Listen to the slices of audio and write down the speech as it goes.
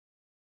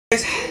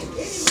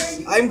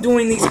I'm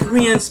doing these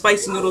Korean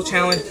spicy noodle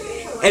challenge,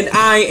 and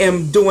I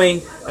am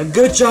doing a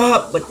good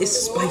job, but it's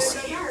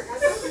spicy.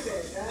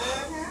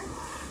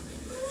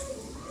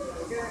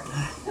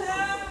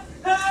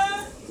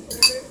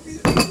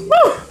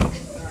 Woo!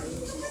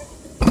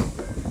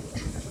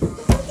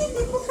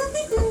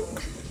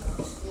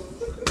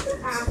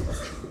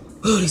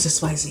 Oh, these are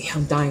spicy.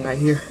 I'm dying right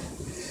here.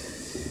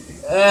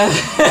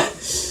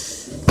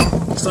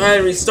 So I had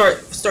to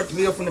restart the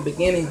video from the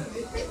beginning.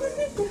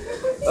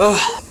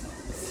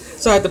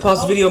 So I had to pause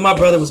the video. My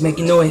brother was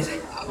making noise.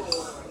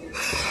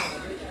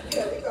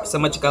 So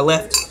much I got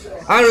left.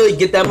 I don't really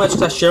get that much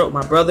because I share it with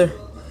my brother.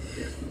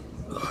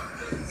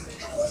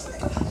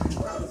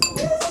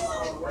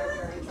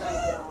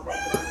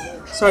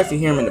 Sorry if you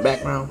hear him in the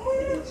background.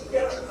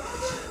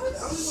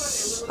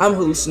 I'm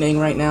hallucinating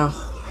right now.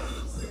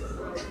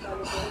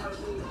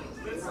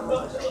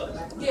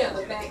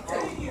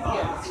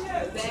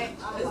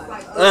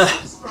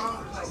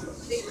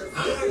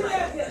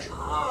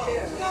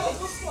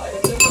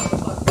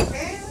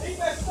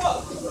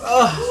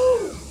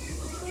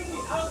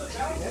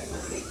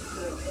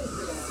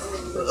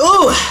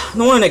 Ooh,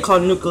 no wonder they call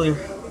it nuclear.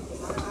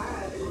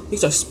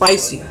 These are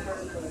spicy.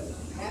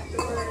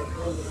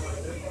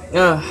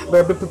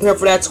 Better be prepared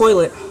for that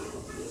toilet.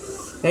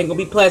 It ain't gonna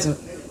be pleasant.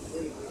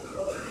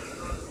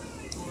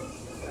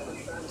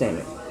 Damn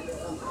it.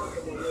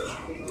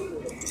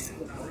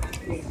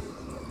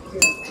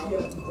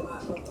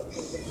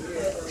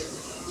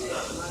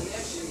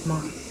 Come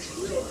on.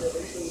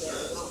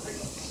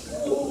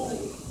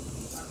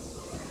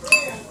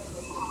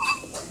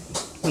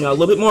 You know, a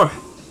little bit more.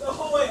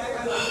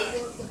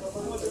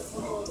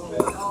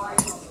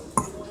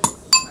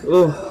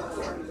 Ooh,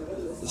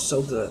 it's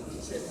so good.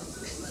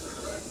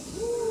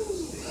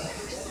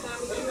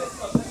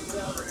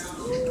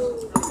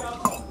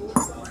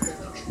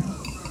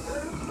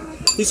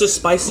 These are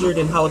spicier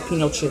than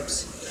jalapeno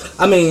chips.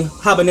 I mean,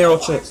 habanero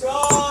chips.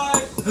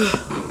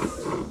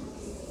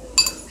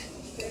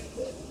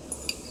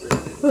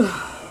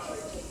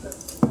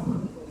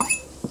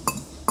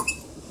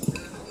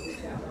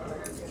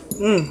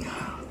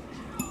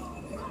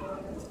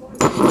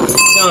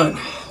 Done.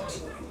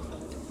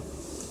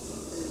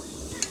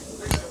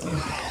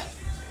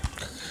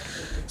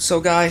 So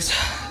guys,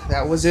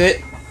 that was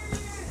it.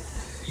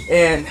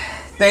 And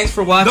thanks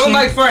for watching. Don't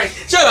like Frank.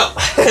 Shut up.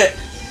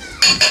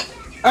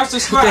 I'm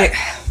subscribed.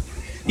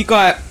 You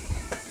got.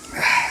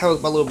 That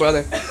was my little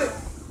brother.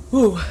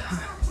 Ooh.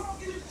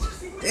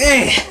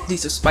 Dang,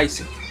 these are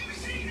spicy.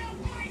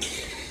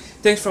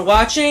 Thanks for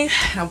watching.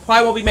 I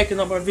probably won't be making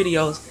no more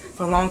videos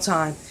for a long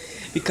time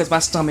because my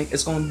stomach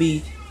is gonna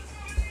be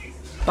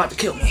about to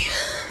kill me.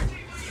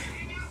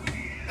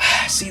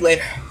 See you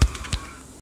later.